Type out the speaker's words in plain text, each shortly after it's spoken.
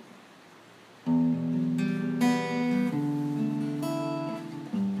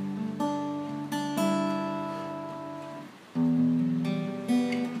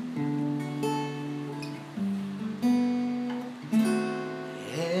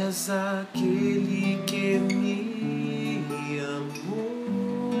És aquele que me amou,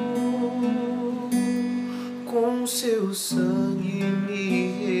 com seu sangue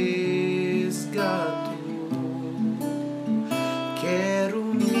me resgatou. Quero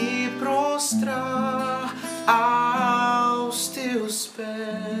me prostrar aos teus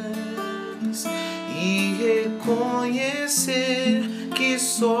pés e reconhecer que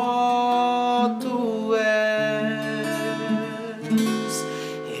só tu és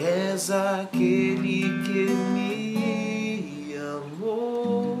aquele que me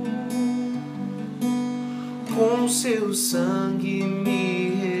amou, com seu sangue me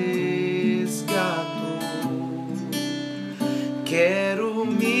resgatou. Quero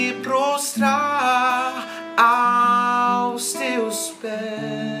me prostrar aos teus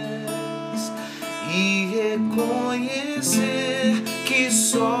pés e reconhecer que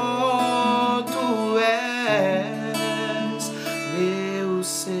só tu és meu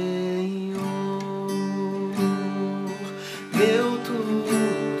Senhor, meu tudo,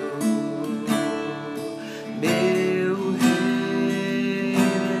 meu Rei,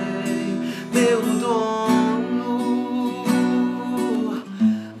 meu dono.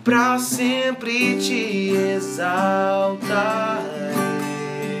 Pra sempre te exaltarei,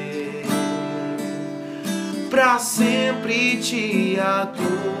 pra sempre te adorarei,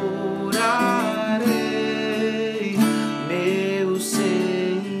 meu Senhor,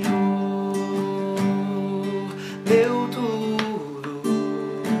 meu tudo,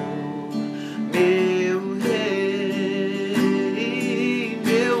 meu Rei,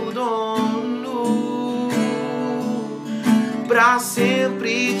 meu dono. Pra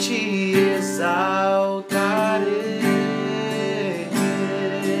sempre te exaltarei,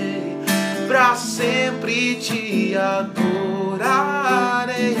 pra sempre te adorarei.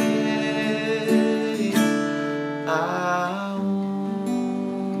 A honra,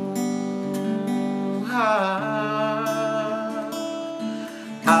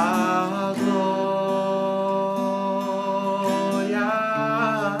 a glória,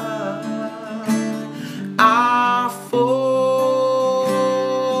 a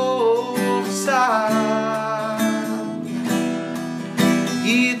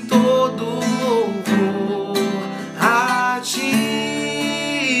e todo louvor a ti,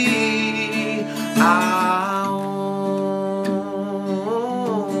 a honra,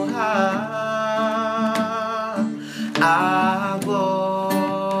 a glória,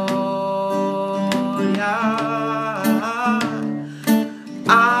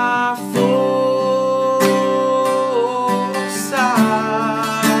 a força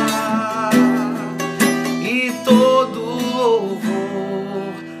e todo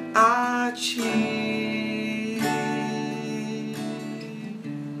louvor a ti.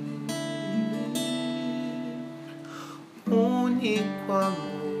 Único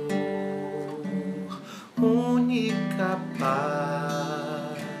amor, única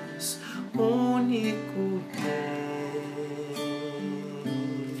paz, único bem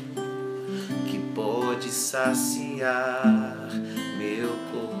que pode saciar meu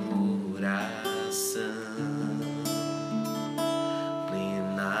coração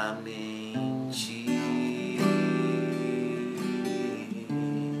plenamente.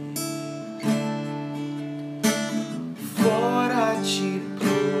 Fora te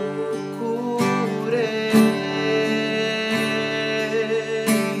procurei,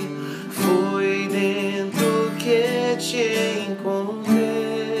 foi dentro que te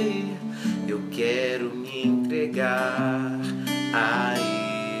encontrei. Eu quero me entregar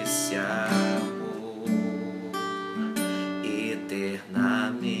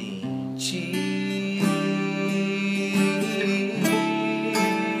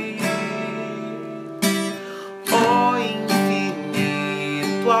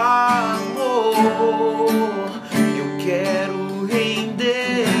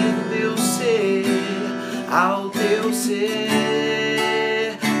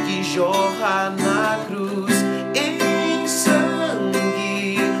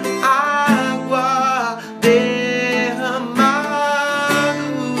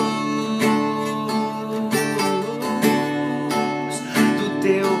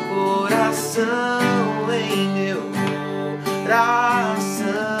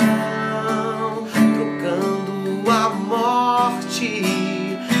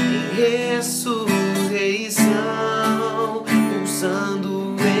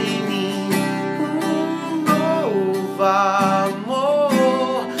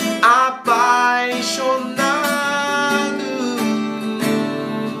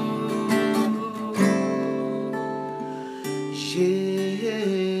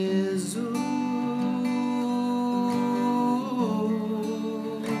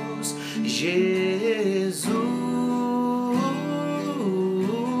Jesus,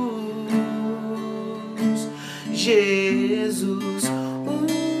 Jesus, um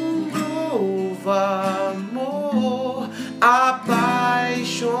novo amor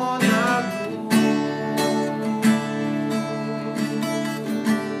apaixonado.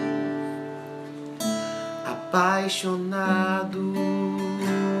 Apaixonado,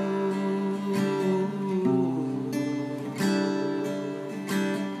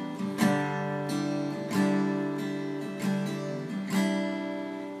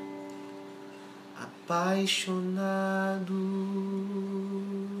 apaixonado.